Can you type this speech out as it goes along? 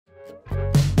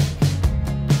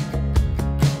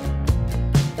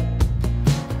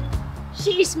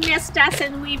She's missed us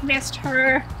and we've missed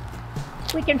her.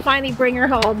 We can finally bring her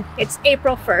home. It's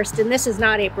April 1st and this is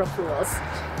not April Fool's.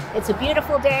 It's a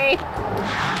beautiful day.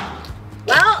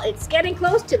 Well, it's getting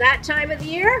close to that time of the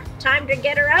year. Time to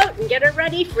get her out and get her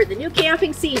ready for the new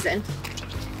camping season.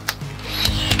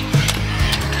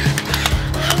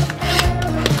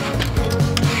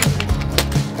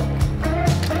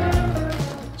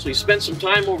 So we spent some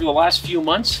time over the last few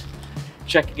months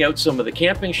checking out some of the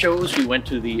camping shows. We went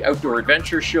to the Outdoor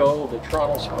Adventure Show, the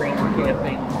Toronto Spring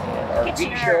Camping and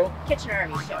RV Show. Kitchener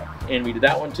RV Show. And we did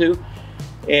that one too.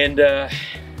 And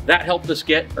that helped us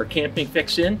get our camping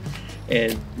fix in.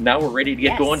 And now we're ready to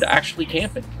get going to actually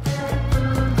camping.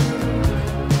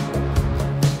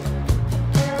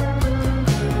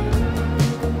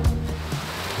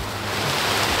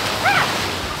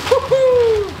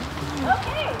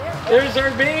 There's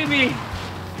our baby!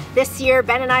 This year,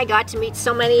 Ben and I got to meet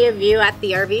so many of you at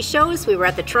the RV shows. We were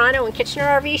at the Toronto and Kitchener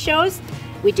RV shows.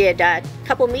 We did a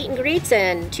couple meet and greets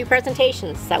and 2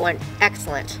 presentations that went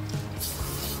excellent.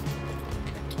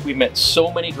 We met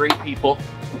so many great people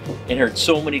and heard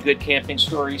so many good camping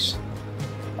stories.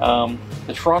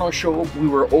 The Toronto show, we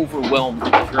were overwhelmed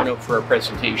with the turnout for our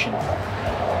presentation.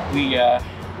 We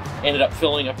ended up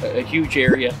filling up a huge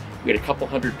area. We had a couple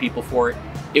hundred people for it.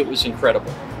 It was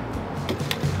incredible.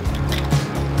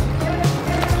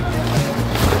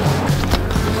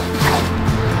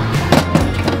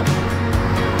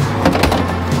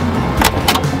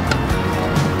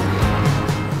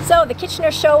 So the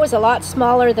Kitchener show was a lot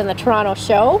smaller than the Toronto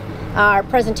show. Our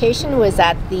presentation was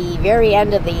at the very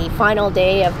end of the final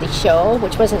day of the show,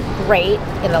 which wasn't great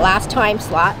in the last time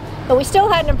slot, but we still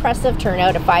had an impressive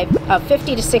turnout of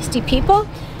 50 to 60 people.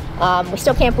 We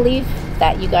still can't believe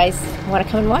that you guys want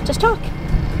to come and watch us talk.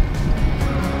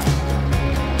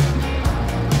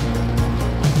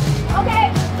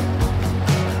 Okay.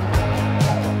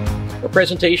 Our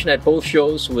presentation at both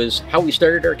shows was how we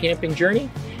started our camping journey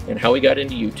and how we got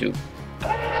into YouTube.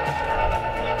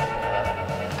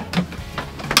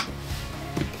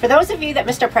 For those of you that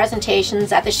missed our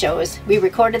presentations at the shows, we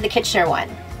recorded the Kitchener one.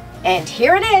 And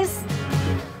here it is.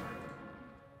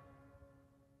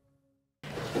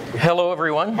 Hello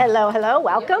everyone. Hello, hello,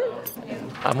 welcome.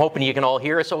 I'm hoping you can all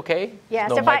hear us okay. Yes,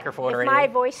 no microphone or anything. If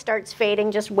my voice starts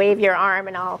fading, just wave your arm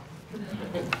and I'll...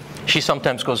 She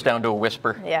sometimes goes down to a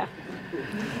whisper. Yeah.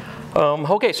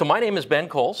 Okay, so my name is Ben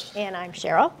Coles. And I'm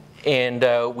Cheryl. And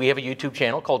we have a YouTube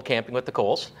channel called Camping with the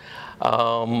Coles.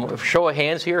 Show of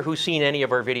hands here, who's seen any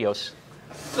of our videos?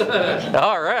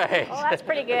 All right. Oh, that's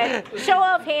pretty good. Show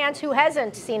of hands who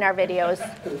hasn't seen our videos.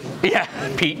 Yeah,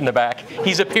 Pete in the back.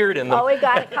 He's appeared in them. Oh, we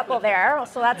got a couple there,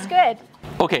 so that's good.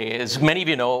 Okay, as many of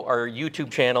you know, our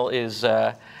YouTube channel is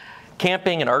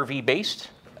camping and RV based.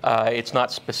 It's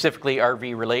not specifically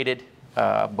RV related.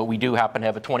 But we do happen to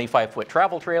have a 25-foot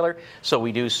travel trailer, so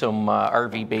we do some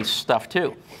RV-based stuff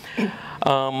too.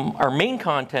 Our main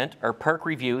content are park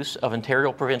reviews of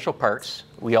Ontario provincial parks.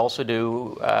 We also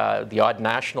do the odd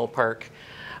national park,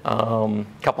 a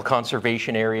couple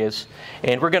conservation areas,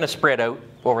 and we're going to spread out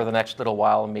over the next little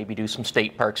while and maybe do some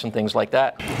state parks and things like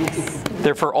that.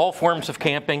 They're for all forms of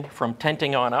camping, from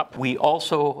tenting on up. We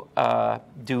also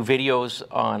do videos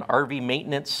on RV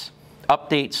maintenance,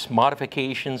 updates,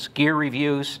 modifications, gear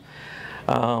reviews,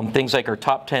 things like our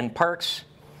top 10 parks,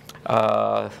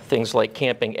 things like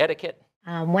camping etiquette.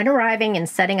 When arriving and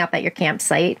setting up at your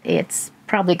campsite, it's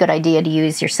probably a good idea to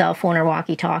use your cell phone or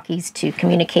walkie-talkies to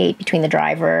communicate between the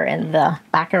driver and the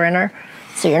backer-inner,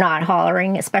 so you're not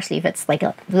hollering, especially if it's like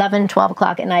 11, 12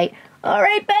 o'clock at night. All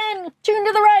right, Ben, turn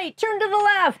to the right, turn to the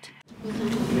left.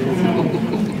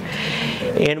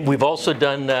 And we've also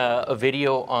done a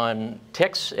video on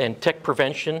ticks and tick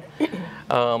prevention,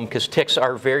 because ticks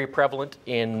are very prevalent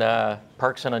in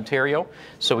parks in Ontario.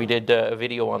 So we did a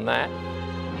video on that.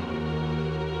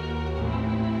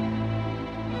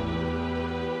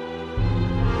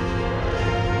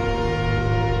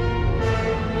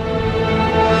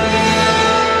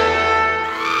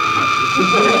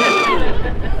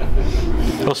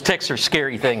 Those ticks are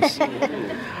scary things.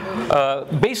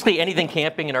 Basically anything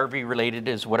camping and RV related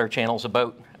is what our channel's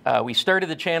about. We started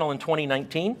the channel in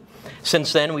 2019.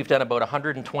 Since then we've done about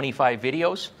 125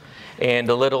 videos, and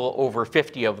a little over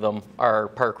 50 of them are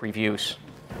park reviews.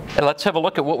 And let's have a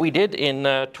look at what we did in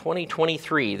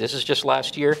 2023. This is just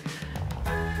last year.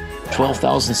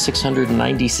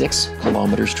 12,696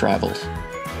 kilometers traveled,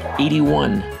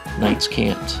 81 nights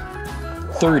camped,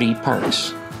 30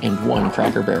 parks and 1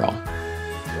 Cracker Barrel,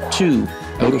 2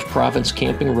 out-of-province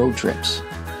camping road trips,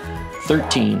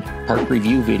 13 park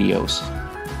review videos,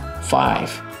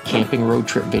 5 camping road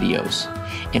trip videos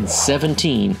and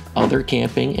 17 other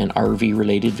camping and RV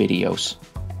related videos.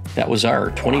 That was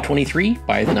our 2023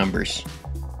 by the numbers.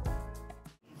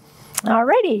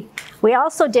 Alrighty. We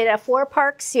also did a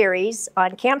 4-part series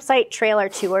on campsite trailer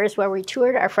tours where we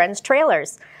toured our friends'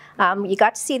 trailers. You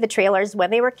got to see the trailers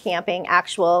when they were camping,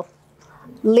 actual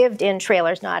lived-in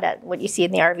trailers, not at what you see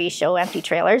in the RV show, empty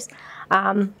trailers.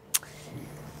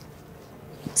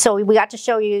 So we got to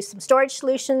show you some storage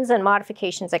solutions and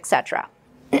modifications, etc.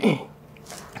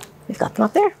 We've got them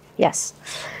up there? Yes.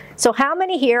 So how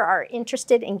many here are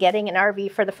interested in getting an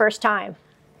RV for the first time?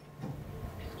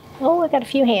 Oh, I got a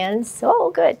few hands.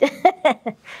 Oh, good.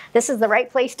 This is the right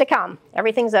place to come.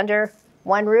 Everything's under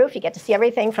one roof. You get to see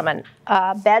everything from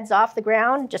beds off the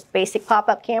ground, just basic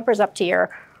pop-up campers, up to your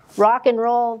rock and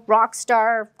roll, rock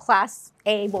star, Class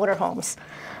A motorhomes.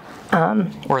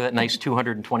 Or that nice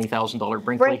 $220,000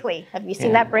 Brinkley. Brinkley. Have you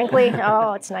seen that Brinkley?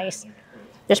 Oh, it's nice.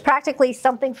 There's practically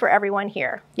something for everyone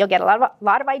here. You'll get a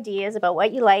lot of ideas about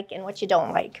what you like and what you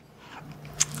don't like.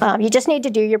 You just need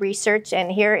to do your research,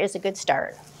 and here is a good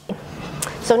start.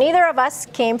 So neither of us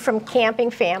came from camping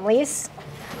families.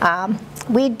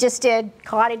 We just did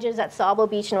cottages at Sauble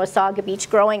Beach and Wasaga Beach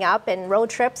growing up, and road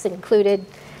trips included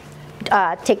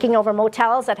taking over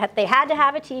motels that they had to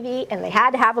have a TV and they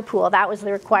had to have a pool. That was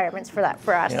the requirements for that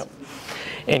for us. Yep.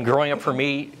 And growing up for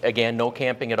me, again, no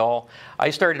camping at all. I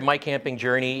started my camping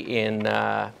journey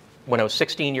when I was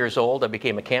 16 years old. I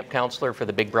became a camp counselor for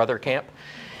the Big Brother camp.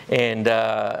 And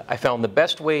I found the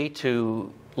best way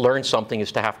to learn something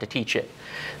is to have to teach it.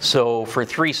 So for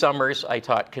 3 summers, I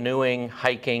taught canoeing,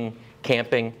 hiking,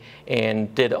 camping,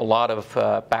 and did a lot of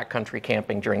backcountry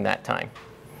camping during that time.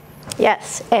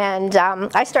 Yes, and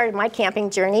I started my camping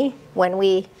journey when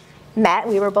we met.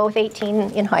 We were both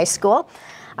 18 in high school.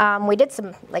 We did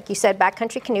some, like you said,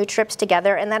 backcountry canoe trips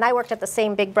together, and then I worked at the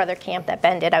same Big Brother camp that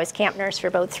Ben did. I was camp nurse for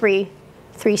about three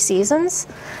seasons.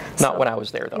 Not when I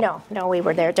was there, though. No, we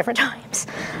were there at different times.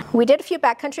 We did a few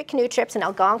backcountry canoe trips in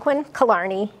Algonquin,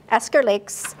 Killarney, Esker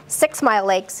Lakes, 6 Mile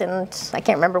Lakes, and I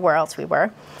can't remember where else we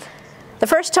were. The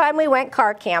first time we went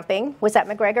car camping was at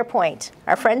McGregor Point.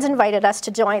 Our friends invited us to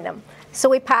join them. So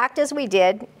we packed as we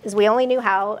did, as we only knew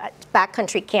how at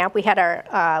backcountry camp. We had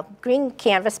our green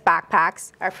canvas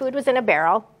backpacks. Our food was in a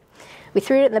barrel. We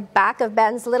threw it in the back of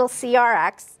Ben's little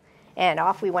CRX, and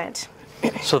off we went.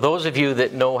 So those of you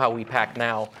that know how we pack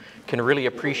now can really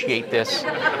appreciate this.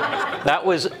 That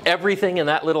was everything in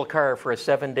that little car for a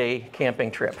 7-day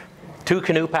camping trip. 2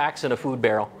 canoe packs and a food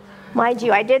barrel. Mind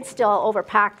you, I did still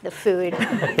overpack the food.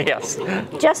 Yes.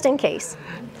 Just in case.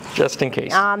 Just in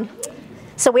case.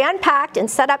 So we unpacked and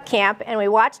set up camp, and we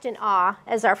watched in awe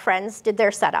as our friends did their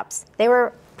setups. They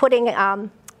were putting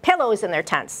pillows in their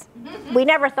tents. We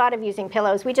never thought of using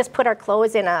pillows. We just put our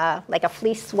clothes in like a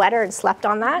fleece sweater and slept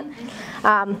on that.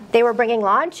 They were bringing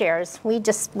lawn chairs. We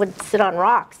just would sit on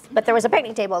rocks. But there was a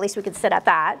picnic table. At least we could sit at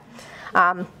that.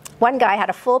 One guy had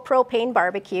a full propane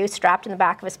barbecue strapped in the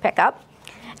back of his pickup.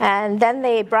 And then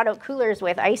they brought out coolers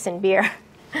with ice and beer.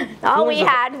 All we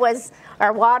had was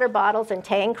our water bottles and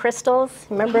Tang crystals.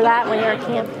 Remember that when you were at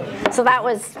camp? So that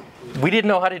was... We didn't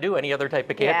know how to do any other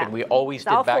type of camping. Yeah. We always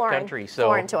did backcountry.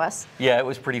 Foreign to us. Yeah, it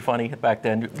was pretty funny back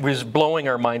then. It was blowing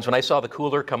our minds. When I saw the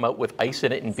cooler come out with ice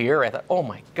in it and beer, I thought, oh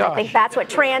my gosh. I think that's what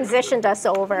transitioned us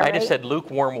over. I just had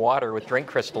lukewarm water with drink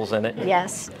crystals in it.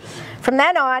 Yes. From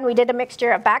then on, we did a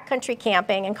mixture of backcountry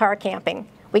camping and car camping.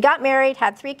 We got married,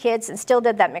 had 3 kids, and still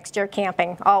did that mixture of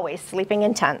camping, always sleeping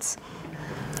in tents.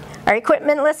 Our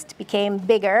equipment list became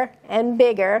bigger and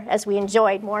bigger as we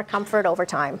enjoyed more comfort over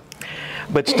time.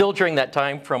 But still during that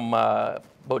time, from about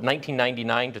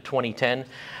 1999 to 2010,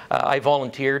 I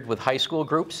volunteered with high school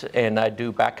groups, and I'd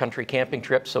do backcountry camping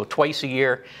trips. So twice a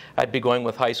year, I'd be going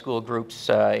with high school groups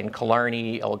in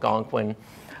Killarney, Algonquin,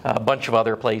 a bunch of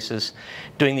other places,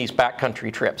 doing these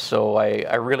backcountry trips. So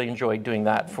I really enjoyed doing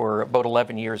that. For about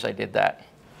 11 years I did that.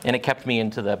 And it kept me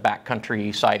into the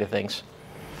backcountry side of things.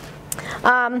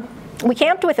 We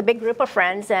camped with a big group of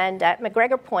friends, and at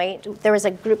McGregor Point, there was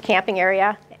a group camping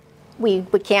area. We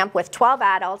would camp with 12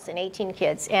 adults and 18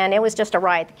 kids, and it was just a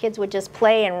ride. The kids would just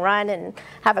play and run and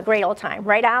have a great old time.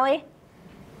 Right, Allie?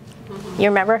 You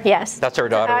remember? Yes. That's our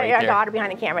daughter right there. Our daughter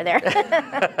behind the camera there.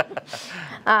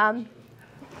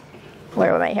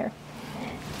 Where am I here?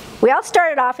 We all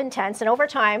started off in tents, and over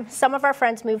time, some of our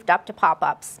friends moved up to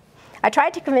pop-ups. I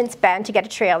tried to convince Ben to get a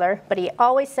trailer, but he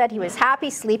always said he was happy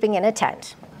sleeping in a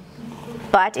tent.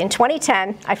 But in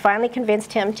 2010, I finally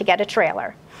convinced him to get a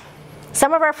trailer.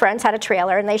 Some of our friends had a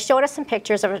trailer, and they showed us some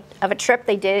pictures of a trip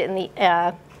they did in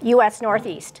the U.S.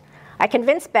 Northeast. I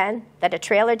convinced Ben that a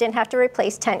trailer didn't have to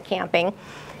replace tent camping.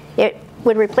 It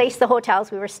would replace the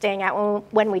hotels we were staying at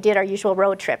when we did our usual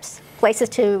road trips. Places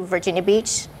to Virginia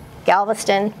Beach,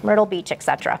 Galveston, Myrtle Beach,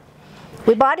 etc.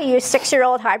 We bought a used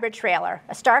 6-year-old hybrid trailer,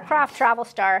 a Starcraft Travel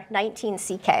Star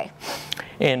 19CK.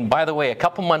 And by the way, a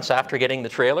couple months after getting the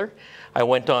trailer, I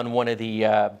went on one of the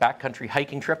backcountry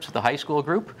hiking trips with the high school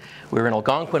group. We were in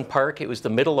Algonquin Park. It was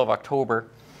the middle of October.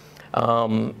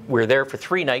 We were there for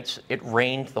 3 nights. It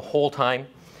rained the whole time.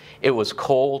 It was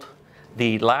cold.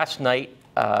 The last night,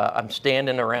 I'm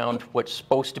standing around what's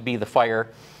supposed to be the fire,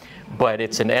 but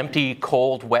it's an empty,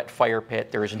 cold, wet fire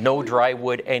pit. There is no dry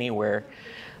wood anywhere.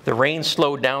 The rain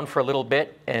slowed down for a little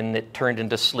bit, and it turned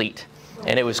into sleet.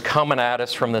 And it was coming at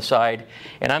us from the side.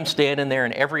 And I'm standing there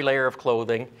in every layer of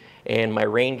clothing and my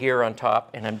rain gear on top,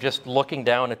 and I'm just looking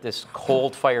down at this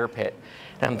cold fire pit.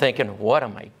 And I'm thinking, what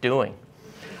am I doing?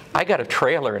 I got a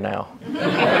trailer now.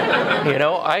 You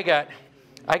know, I got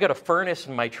a furnace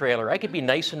in my trailer. I could be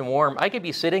nice and warm. I could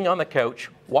be sitting on the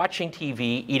couch, watching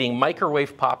TV, eating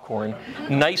microwave popcorn,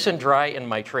 nice and dry in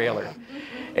my trailer.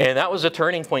 And that was a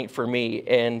turning point for me.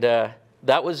 And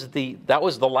that was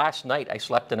the last night I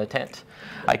slept in a tent.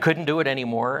 I couldn't do it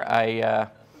anymore. I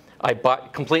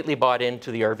completely bought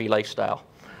into the RV lifestyle.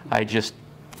 I just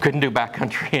couldn't do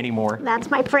backcountry anymore. That's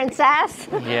my princess.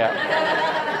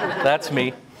 Yeah, that's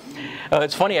me.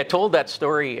 It's funny, I told that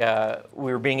story.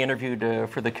 We were being interviewed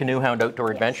for the Canoe Hound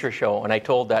Outdoor Adventure Show, and I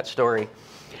told that story.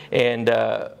 And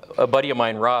a buddy of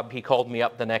mine, Rob, he called me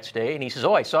up the next day, and he says,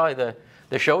 oh, I saw the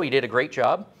show. You did a great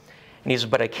job. And he says,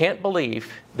 but I can't believe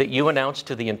that you announced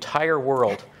to the entire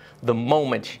world the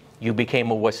moment you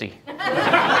became a wussy.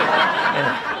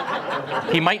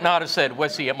 And he might not have said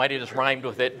wussy. It might have just rhymed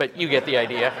with it, but you get the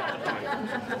idea.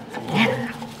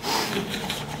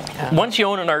 Once you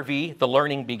own an RV, the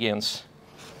learning begins.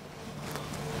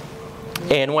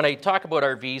 And when I talk about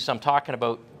RVs, I'm talking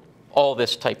about all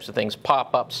this types of things,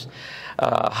 pop-ups,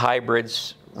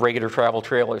 hybrids, regular travel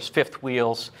trailers, fifth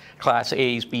wheels, class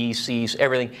A's, B's, C's,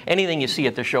 everything. Anything you see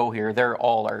at the show here, they're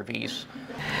all RVs.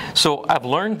 So I've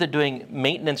learned that doing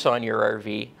maintenance on your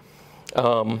RV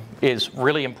is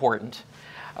really important.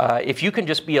 If you can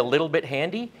just be a little bit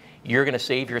handy, you're going to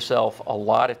save yourself a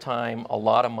lot of time, a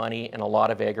lot of money, and a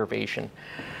lot of aggravation.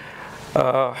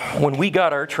 When we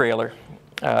got our trailer,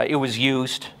 it was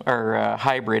used, our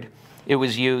hybrid, it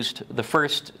was used the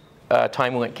first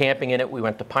time we went camping in it. We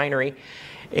went to Pinery,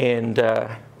 and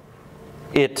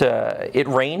it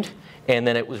rained, and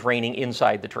then it was raining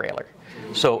inside the trailer.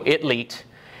 So it leaked,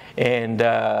 and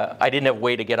I didn't have a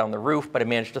way to get on the roof, but I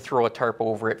managed to throw a tarp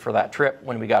over it for that trip.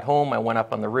 When we got home, I went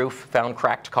up on the roof, found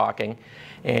cracked caulking,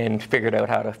 and figured out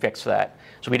how to fix that.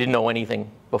 So we didn't know anything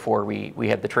before we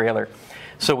had the trailer.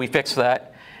 So we fixed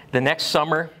that. The next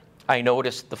summer, I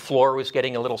noticed the floor was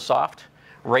getting a little soft.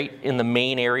 Right in the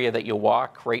main area that you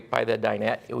walk, right by the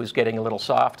dinette, it was getting a little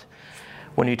soft.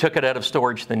 When you took it out of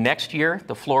storage the next year,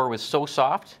 the floor was so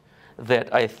soft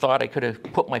that I thought I could have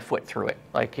put my foot through it.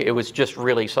 Like, it was just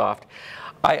really soft.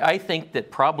 I think that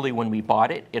probably when we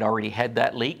bought it, it already had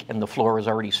that leak and the floor was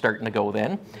already starting to go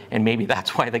then, and maybe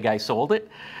that's why the guy sold it.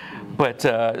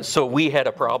 But so we had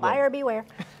a problem. Buyer beware.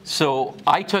 So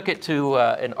I took it to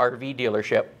an RV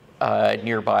dealership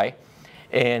nearby,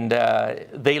 and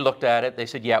they looked at it. They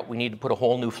said, yeah, we need to put a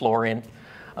whole new floor in.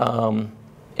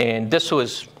 And this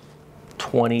was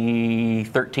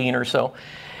 2013 or so.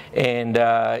 And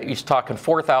he's talking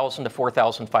 $4,000 to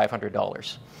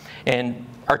 $4,500. And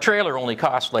our trailer only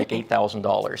cost like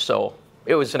 $8,000, so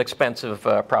it was an expensive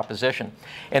proposition.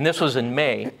 And this was in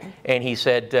May, and he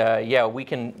said, yeah, we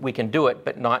can do it,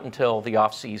 but not until the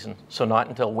off season, so not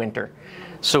until winter.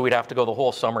 So we'd have to go the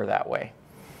whole summer that way.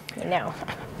 No.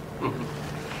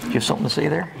 Do you have something to say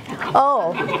there?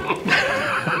 Oh,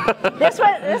 this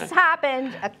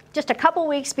happened just a couple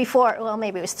weeks before, well,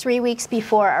 maybe it was 3 weeks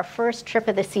before our first trip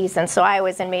of the season, so I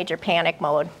was in major panic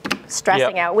mode,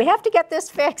 stressing out. We have to get this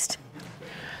fixed.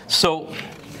 So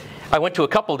I went to a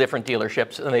couple different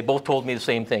dealerships, and they both told me the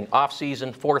same thing.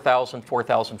 Off-season, $4,000,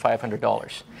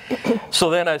 $4,500. So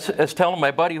then I was telling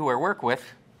my buddy who I work with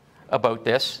about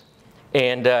this,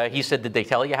 and he said, did they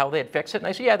tell you how they'd fix it? And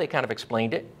I said, yeah, they kind of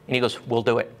explained it. And he goes, we'll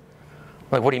do it.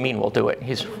 I'm like, what do you mean we'll do it?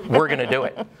 He's, we're going to do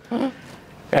it.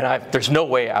 And there's no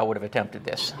way I would have attempted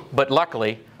this. But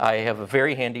luckily, I have a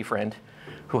very handy friend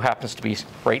who happens to be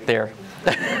right there.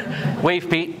 Wave,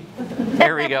 Pete.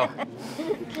 There we go.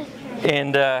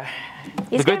 And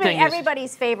he's going to be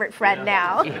everybody's favorite friend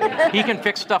now. He can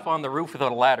fix stuff on the roof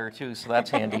without a ladder, too, so that's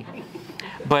handy.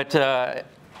 But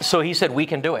so he said, we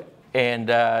can do it.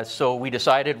 And so we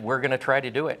decided we're going to try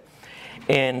to do it.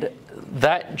 And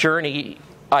that journey,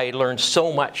 I learned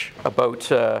so much about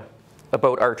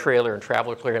our trailer and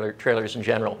traveler trailers in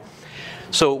general.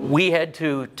 So we had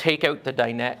to take out the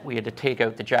dinette, we had to take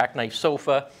out the jackknife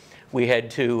sofa, we had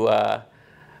to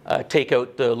take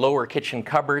out the lower kitchen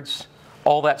cupboards,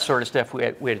 all that sort of stuff. We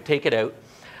had to take it out.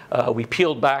 We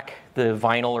peeled back the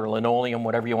vinyl or linoleum,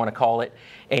 whatever you want to call it,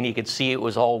 and you could see it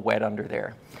was all wet under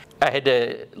there. I had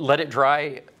to let it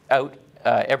dry out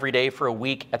every day for a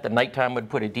week. At the nighttime, we'd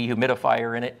put a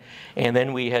dehumidifier in it, and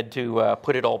then we had to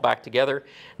put it all back together.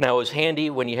 Now, it was handy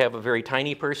when you have a very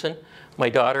tiny person, my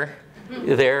daughter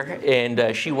there,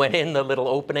 and she went in the little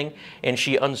opening, and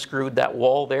she unscrewed that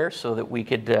wall there so that we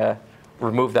could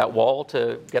remove that wall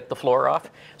to get the floor off.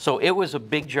 So it was a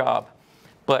big job,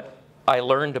 but I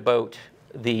learned about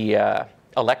the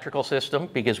electrical system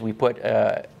because we put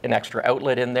an extra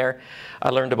outlet in there. I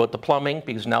learned about the plumbing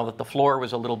because now that the floor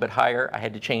was a little bit higher, I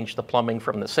had to change the plumbing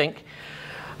from the sink.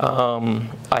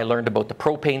 I learned about the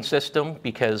propane system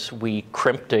because we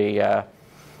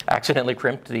accidentally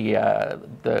crimped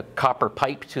the copper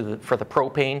pipe for the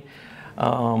propane.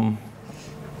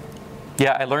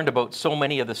 Yeah, I learned about so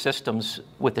many of the systems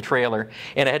with the trailer,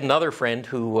 and I had another friend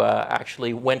who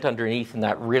actually went underneath in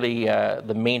that really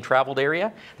the main traveled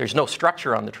area. There's no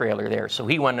structure on the trailer there, so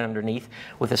he went underneath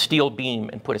with a steel beam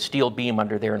and put a steel beam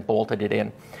under there and bolted it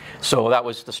in. So that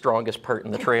was the strongest part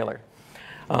in the trailer.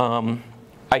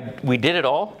 We did it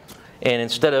all, and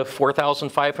instead of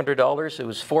 $4,500, it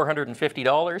was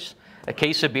 $450, a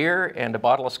case of beer, and a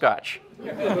bottle of scotch.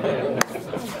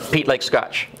 Pete likes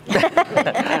scotch.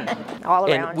 All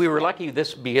around. And we were lucky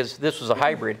because this was a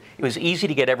hybrid. It was easy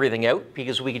to get everything out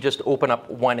because we could just open up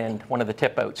one end, one of the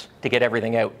tip outs, to get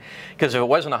everything out. Because if it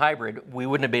wasn't a hybrid, we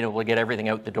wouldn't have been able to get everything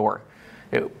out the door.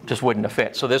 It just wouldn't have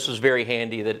fit. So this was very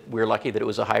handy that we were lucky that it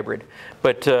was a hybrid.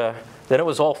 But then it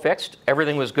was all fixed.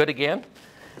 Everything was good again.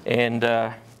 And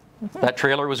that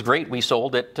trailer was great. We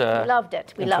sold it, we loved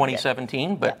it. in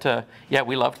 2017. But yeah,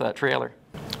 we loved that trailer.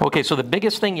 Okay, so the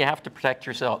biggest thing you have to protect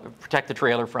the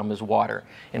trailer from is water,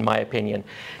 in my opinion.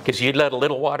 Because you let a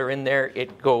little water in there,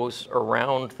 it goes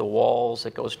around the walls,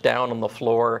 it goes down on the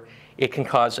floor, it can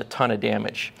cause a ton of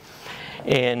damage.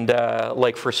 And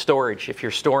like for storage, if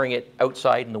you're storing it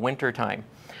outside in the winter time,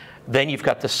 then you've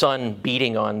got the sun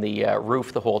beating on the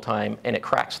roof the whole time, and it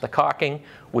cracks the caulking,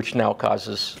 which now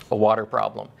causes a water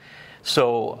problem.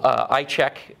 So I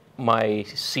check my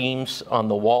seams on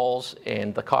the walls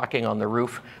and the caulking on the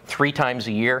roof 3 times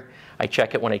a year. I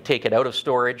check it when I take it out of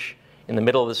storage in the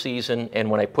middle of the season and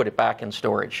when I put it back in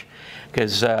storage.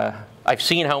 Because I've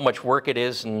seen how much work it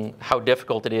is and how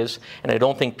difficult it is, and I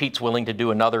don't think Pete's willing to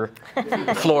do another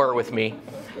floor with me.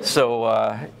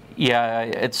 So yeah,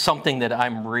 it's something that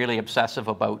I'm really obsessive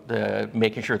about,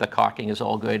 making sure the caulking is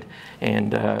all good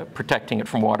and protecting it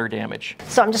from water damage.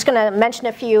 So I'm just going to mention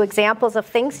a few examples of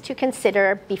things to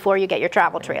consider before you get your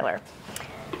travel trailer.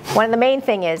 One of the main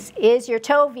thing is your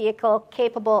tow vehicle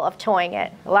capable of towing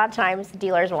it? A lot of times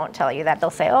dealers won't tell you that. They'll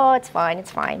say, oh, it's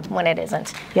fine, when it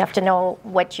isn't. You have to know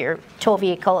what your tow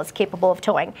vehicle is capable of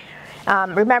towing.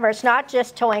 Remember, it's not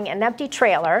just towing an empty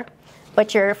trailer,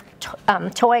 but you're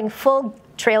towing full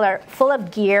trailer full of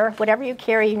gear, whatever you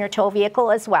carry in your tow vehicle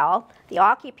as well. The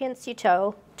occupants you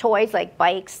tow, toys like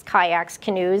bikes, kayaks,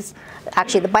 canoes,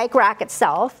 actually the bike rack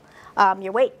itself,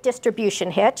 your weight distribution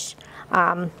hitch,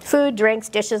 food, drinks,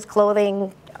 dishes,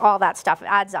 clothing, all that stuff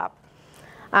adds up.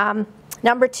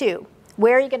 Number 2,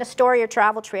 where are you going to store your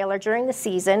travel trailer during the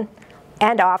season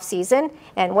and off season,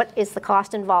 and what is the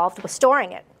cost involved with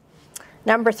storing it?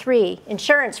 Number 3,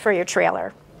 insurance for your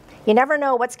trailer. You never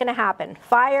know what's going to happen.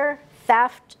 Fire,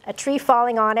 theft, a tree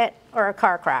falling on it, or a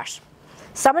car crash.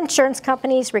 Some insurance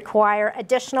companies require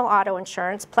additional auto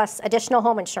insurance plus additional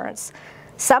home insurance.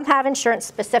 Some have insurance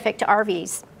specific to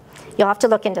RVs. You'll have to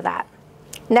look into that.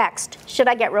 Next, should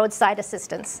I get roadside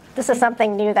assistance? This is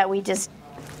something new that we just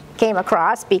came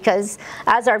across because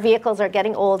as our vehicles are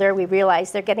getting older, we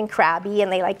realize they're getting crabby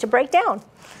and they like to break down.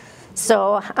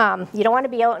 So you don't want to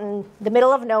be out in the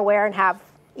middle of nowhere and have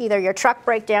either your truck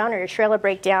break down or your trailer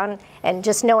break down, and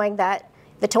just knowing that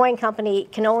the towing company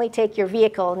can only take your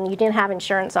vehicle and you didn't have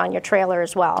insurance on your trailer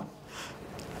as well.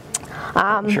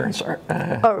 Insurance,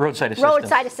 roadside assistance.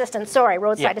 Roadside assistance, sorry,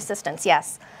 roadside assistance,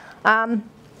 yes.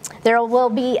 There will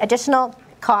be additional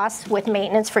costs with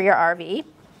maintenance for your RV.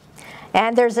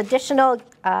 And there's additional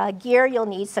gear you'll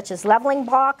need, such as leveling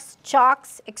blocks,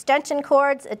 chocks, extension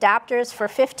cords, adapters for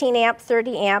 15 amp,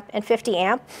 30 amp, and 50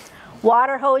 amp,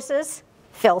 water hoses,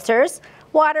 filters,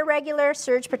 water regular,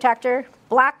 surge protector,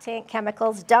 black tank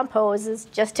chemicals, dump hoses,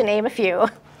 just to name a few.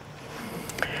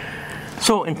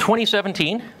 So in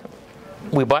 2017,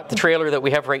 we bought the trailer that we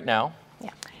have right now.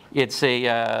 Yeah. It's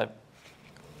a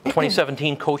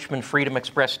 2017 Coachman Freedom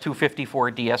Express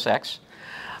 254 DSX.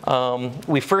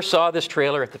 We first saw this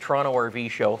trailer at the Toronto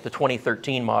RV show, the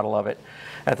 2013 model of it,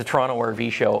 at the Toronto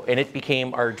RV show, and it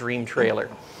became our dream trailer.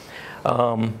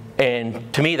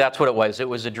 And to me, that's what it was. It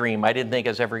was a dream. I didn't think I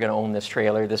was ever going to own this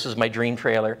trailer. This is my dream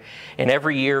trailer. And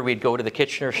every year we'd go to the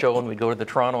Kitchener show and we'd go to the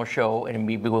Toronto show and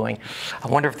we'd be going, I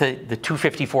wonder if the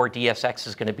 254 DSX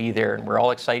is going to be there. And we're all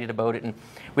excited about it. And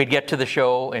we'd get to the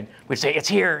show and we'd say, it's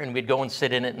here. And we'd go and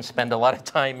sit in it and spend a lot of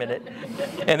time in it.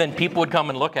 And then people would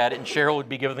come and look at it and Cheryl would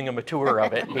be giving them a tour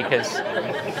of it because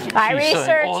I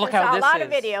researched, oh, look how a this lot is.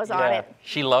 of videos on it.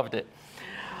 She loved it.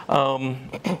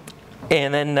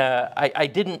 And then I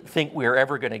didn't think we were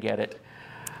ever going to get it.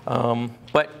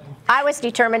 But I was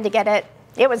determined to get it.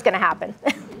 It was going to happen.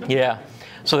 yeah.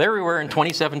 So there we were in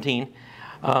 2017.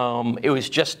 It was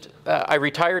just, I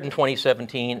retired in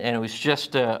 2017, and it was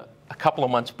just a couple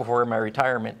of months before my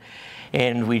retirement.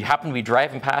 And we happened to be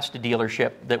driving past a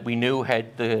dealership that we knew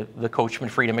had the Coachman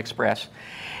Freedom Express.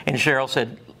 And Cheryl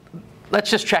said, let's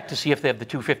just check to see if they have the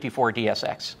 254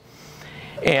 DSX.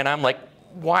 And I'm like,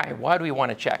 why? Why do we want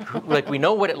to check? Like, we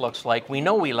know what it looks like. We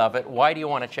know we love it. Why do you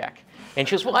want to check? And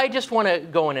she says, well, I just want to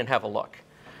go in and have a look.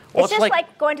 Well, it's just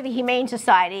like going to the Humane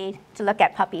Society to look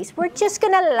at puppies. We're just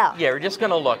going to look. Yeah, we're just going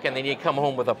to look, and then you come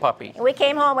home with a puppy. We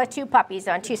came home with 2 puppies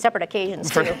on 2 separate occasions,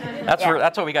 too.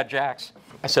 That's why we got Jax.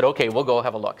 I said, okay, we'll go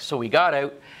have a look. So we got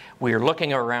out. We were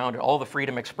looking around at all the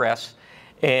Freedom Express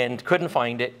and couldn't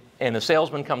find it. And the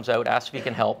salesman comes out, asks if he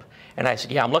can help. And I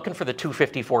said, yeah, I'm looking for the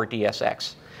 254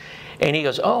 DSX. And he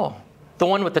goes, oh, the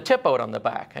one with the tip out on the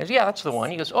back. I said, yeah, that's the one.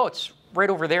 He goes, oh, it's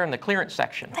right over there in the clearance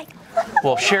section.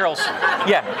 Well,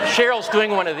 Cheryl's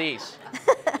doing one of these.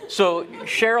 So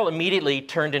Cheryl immediately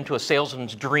turned into a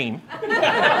salesman's dream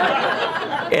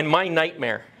and my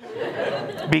nightmare.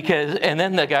 And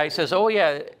then the guy says, oh,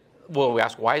 yeah. Well, we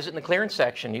asked, why is it in the clearance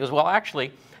section? He goes, well,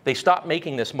 actually, they stopped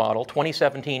making this model.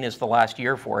 2017 is the last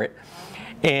year for it.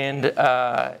 And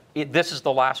this is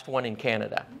the last one in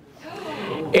Canada.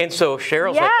 And so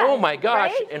Cheryl's like, oh my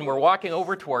gosh, right? And we're walking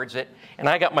over towards it, and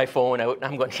I got my phone out, and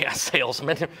I'm going, yeah,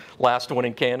 salesman, last one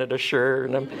in Canada, sure.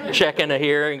 And I'm checking it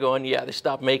here and going, yeah, they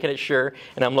stopped making it, sure.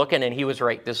 And I'm looking, and he was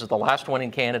right. This is the last one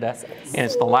in Canada, and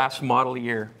it's the last model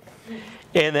year.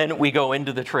 And then we go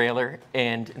into the trailer,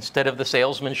 and instead of the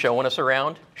salesman showing us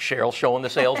around, Cheryl's showing the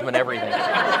salesman everything.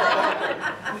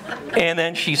 And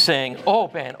then she's saying, oh,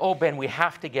 Ben, we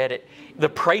have to get it. The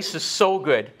price is so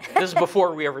good. This is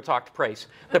before we ever talked price.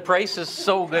 The price is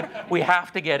so good. We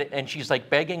have to get it. And she's like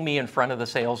begging me in front of the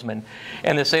salesman.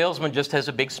 And the salesman just has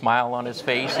a big smile on his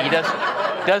face. He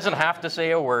doesn't have to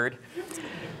say a word.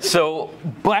 So,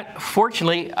 but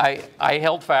fortunately, I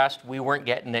held fast. We weren't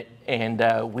getting it,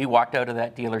 and we walked out of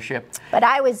that dealership. But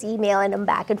I was emailing them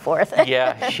back and forth.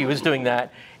 Yeah, she was doing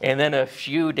that. And then a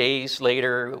few days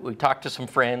later, we talked to some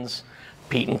friends.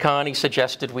 Pete and Connie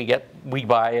suggested we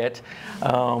buy it.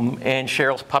 And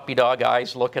Cheryl's puppy dog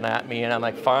eyes looking at me, and I'm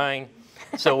like, fine.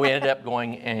 So we ended up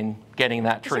going and getting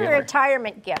that trailer. It's your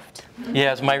retirement gift.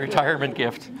 Yeah, it's my retirement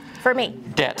gift. For me.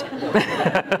 Debt.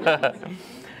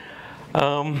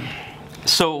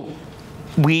 So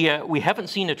we haven't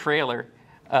seen a trailer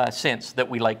since that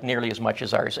we like nearly as much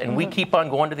as ours. And we keep on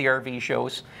going to the RV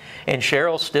shows. And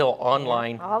Cheryl's still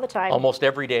online all the time, almost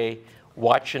every day,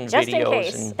 watching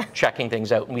videos and checking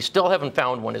things out. And we still haven't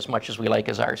found one as much as we like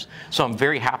as ours. So I'm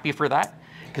very happy for that,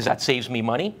 because that saves me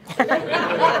money.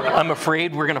 I'm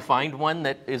afraid we're going to find one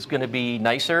that is going to be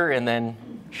nicer, and then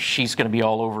she's going to be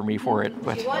all over me for it.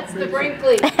 But she wants the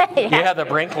Brinkley. Yeah, the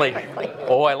Brinkley.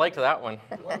 Oh, I liked that one.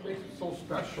 What makes it so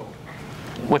special?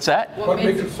 What's that? What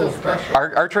makes it so special?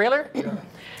 Our trailer? Yeah.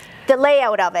 The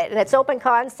layout of it, and it's open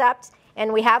concept,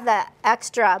 and we have the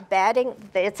extra bedding.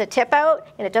 It's a tip out,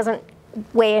 and it doesn't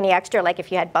weigh any extra like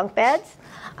if you had bunk beds.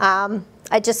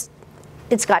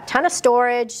 It's got a ton of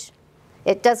storage.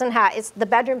 It doesn't have, the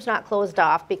bedroom's not closed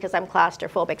off because I'm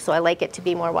claustrophobic, so I like it to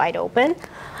be more wide open.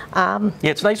 Yeah,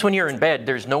 it's nice when you're in bed.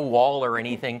 There's no wall or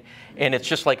anything, and it's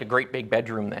just like a great big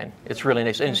bedroom then. It's really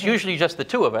nice. And it's usually just the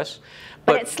two of us.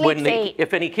 But it sleeps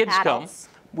if any kids adults.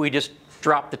 come, we just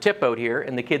drop the tip out here,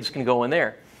 and the kids can go in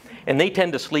there. And they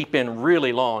tend to sleep in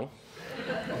really long,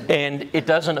 and it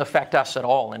doesn't affect us at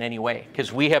all in any way,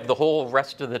 because we have the whole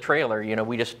rest of the trailer. You know,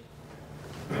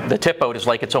 the tip out is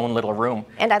like its own little room.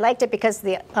 And I liked it because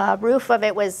the roof of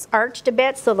it was arched a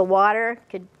bit, so the water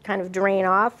could kind of drain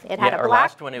off. It had our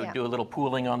last one, it would do a little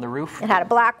pooling on the roof. It had a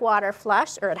black water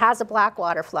flush, or it has a black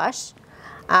water flush.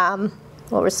 What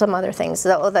were some other things?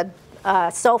 The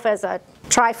sofa is a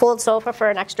tri-fold sofa for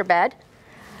an extra bed.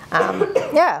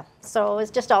 Yeah, so it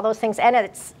was just all those things. And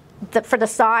for the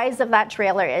size of that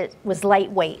trailer, it was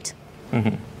lightweight.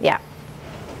 Mm-hmm. Yeah.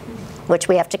 which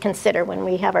we have to consider when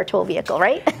we have our tow vehicle,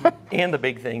 right? And the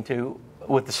big thing too,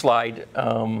 with the slide,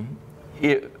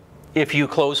 if you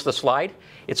close the slide,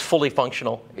 it's fully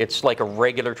functional. It's like a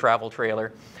regular travel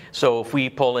trailer. So if we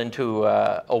pull into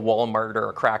a Walmart or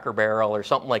a Cracker Barrel or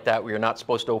something like that where you're not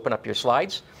supposed to open up your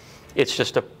slides, it's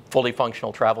just a fully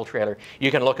functional travel trailer.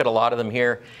 You can look at a lot of them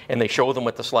here and they show them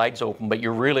with the slides open, but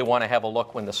you really want to have a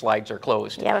look when the slides are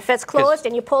closed. Yeah, if it's closed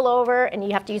and you pull over and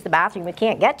you have to use the bathroom, you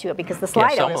can't get to it because the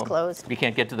slide out is closed. You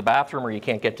can't get to the bathroom or you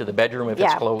can't get to the bedroom if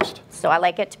it's closed. So I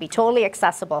like it to be totally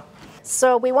accessible.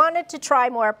 So we wanted to try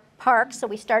more parks, so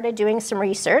we started doing some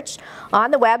research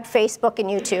on the web, Facebook, and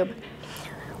YouTube.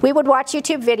 We would watch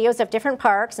YouTube videos of different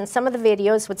parks, and some of the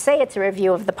videos would say it's a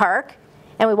review of the park.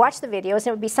 And we watched the videos, and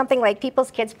it would be something like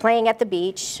people's kids playing at the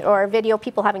beach or a video of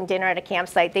people having dinner at a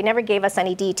campsite. They never gave us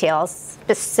any details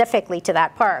specifically to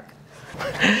that park.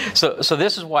 So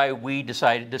this is why we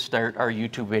decided to start our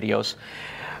YouTube videos.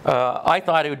 I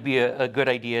thought it would be a good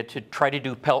idea to try to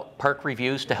do park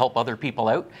reviews to help other people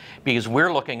out, because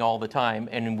we're looking all the time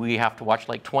and we have to watch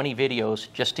like 20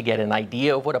 videos just to get an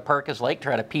idea of what a park is like,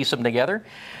 try to piece them together.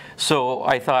 So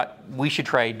I thought we should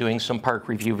try doing some park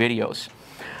review videos.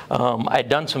 I'd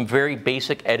done some very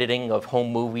basic editing of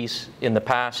home movies in the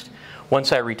past.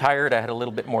 Once I retired, I had a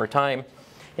little bit more time,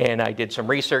 and I did some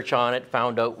research on it,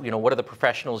 found out, what do the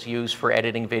professionals use for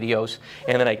editing videos,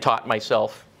 and then I taught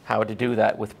myself how to do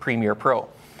that with Premiere Pro.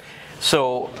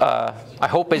 So I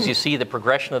hope as you see the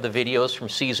progression of the videos from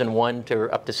season 1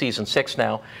 to up to season 6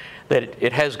 now, that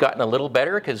it has gotten a little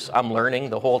better, because I'm learning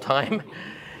the whole time.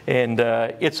 And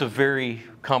it's a very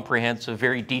comprehensive,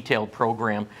 very detailed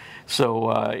program.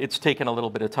 So it's taken a little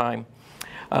bit of time.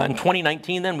 In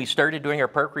 2019 then, we started doing our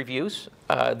park reviews.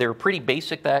 They were pretty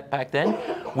basic back then.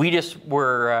 We just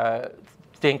were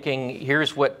thinking,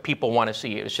 here's what people want to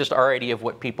see. It was just our idea of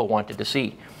what people wanted to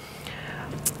see.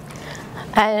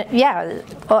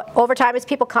 Over time as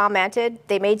people commented,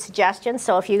 they made suggestions.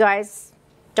 So if you guys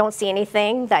don't see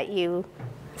anything that you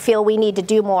feel we need to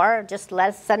do more, just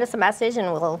send us a message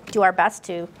and we'll do our best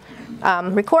to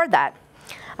record that.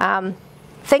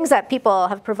 Things that people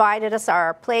have provided us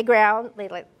are playground.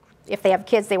 If they have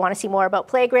kids, they want to see more about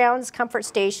playgrounds, comfort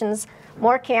stations,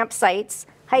 more campsites,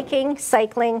 hiking,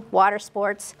 cycling, water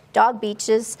sports, dog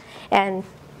beaches, and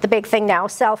the big thing now,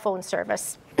 cell phone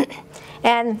service.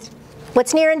 And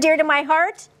what's near and dear to my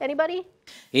heart? Anybody?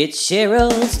 It's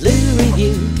Cheryl's Lou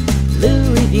Review,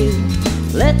 Lou Review.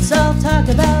 Let's all talk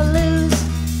about Lou's.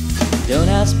 Don't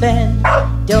ask Ben,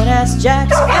 don't ask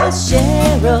Jax, ask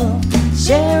Cheryl.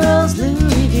 Cheryl's Lou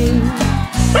Review.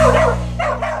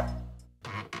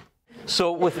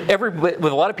 So with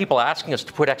a lot of people asking us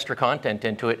to put extra content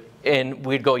into it, and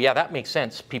we'd go, yeah, that makes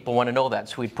sense. People want to know that,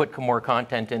 so we'd put more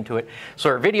content into it. So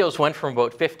our videos went from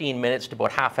about 15 minutes to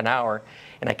about half an hour,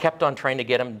 and I kept on trying to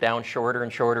get them down shorter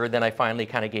and shorter. Then I finally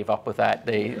kind of gave up with that.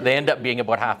 They end up being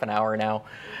about half an hour now.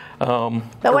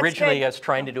 Originally, I was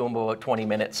trying to do them about 20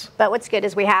 minutes. But what's good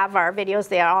is we have our videos,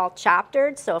 they are all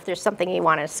chaptered, so if there's something you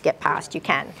want to skip past, you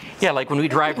can. Yeah, like when we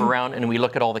drive around and we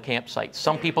look at all the campsites.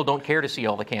 Some people don't care to see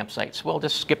all the campsites. Well,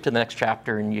 just skip to the next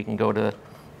chapter and you can go to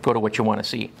what you want to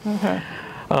see.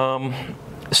 Mm-hmm.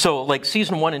 So like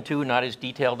season 1 and 2, not as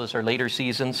detailed as our later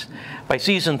seasons. By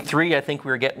season 3, I think we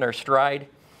were getting our stride.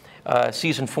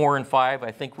 Season 4 and 5,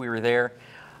 I think we were there.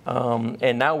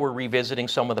 And now we're revisiting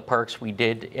some of the parks we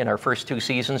did in our first 2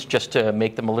 seasons just to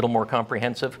make them a little more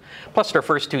comprehensive. Plus our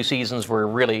first 2 seasons were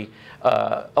really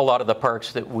a lot of the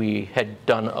parks that we had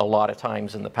done a lot of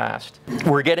times in the past.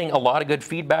 We're getting a lot of good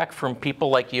feedback from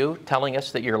people like you telling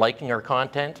us that you're liking our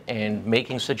content and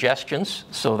making suggestions,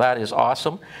 so that is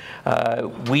awesome.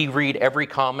 We read every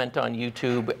comment on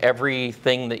YouTube,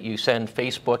 everything that you send,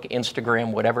 Facebook,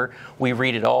 Instagram, whatever. We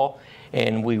read it all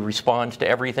and we respond to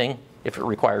everything if it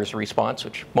requires a response,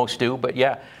 which most do, but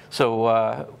yeah.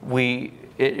 So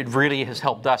it really has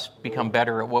helped us become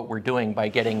better at what we're doing by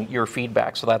getting your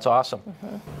feedback, so that's awesome.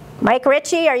 Mm-hmm. Mike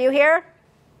Ritchie, are you here?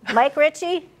 Mike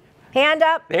Ritchie, hand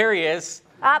up. There he is.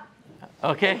 Up.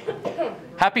 Okay.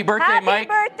 Happy birthday, Mike.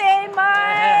 Happy birthday,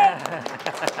 Mike.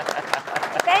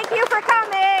 Thank you for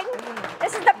coming.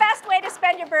 This is the best way to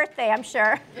spend your birthday, I'm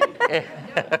sure.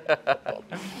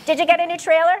 Did you get a new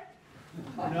trailer?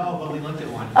 No, but we looked at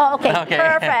one. Oh, okay.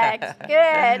 Perfect.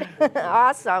 Good.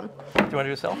 Awesome. Do you want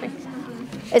to do a selfie?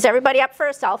 Is everybody up for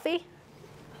a selfie?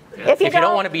 If you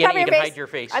don't want to be in it, you can hide your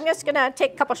face. I'm just going to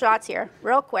take a couple shots here,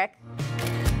 real quick.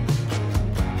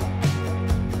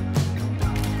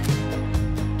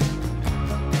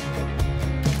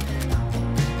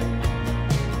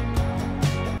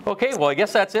 Okay, well, I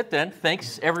guess that's it then.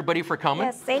 Thanks, everybody, for coming.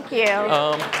 Yes, thank you.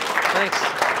 Thanks.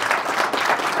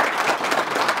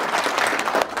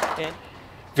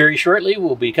 Very shortly,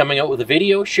 we'll be coming out with a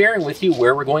video sharing with you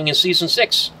where we're going in Season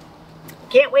 6.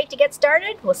 Can't wait to get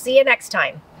started. We'll see you next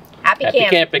time. Happy camping.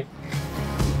 Camping.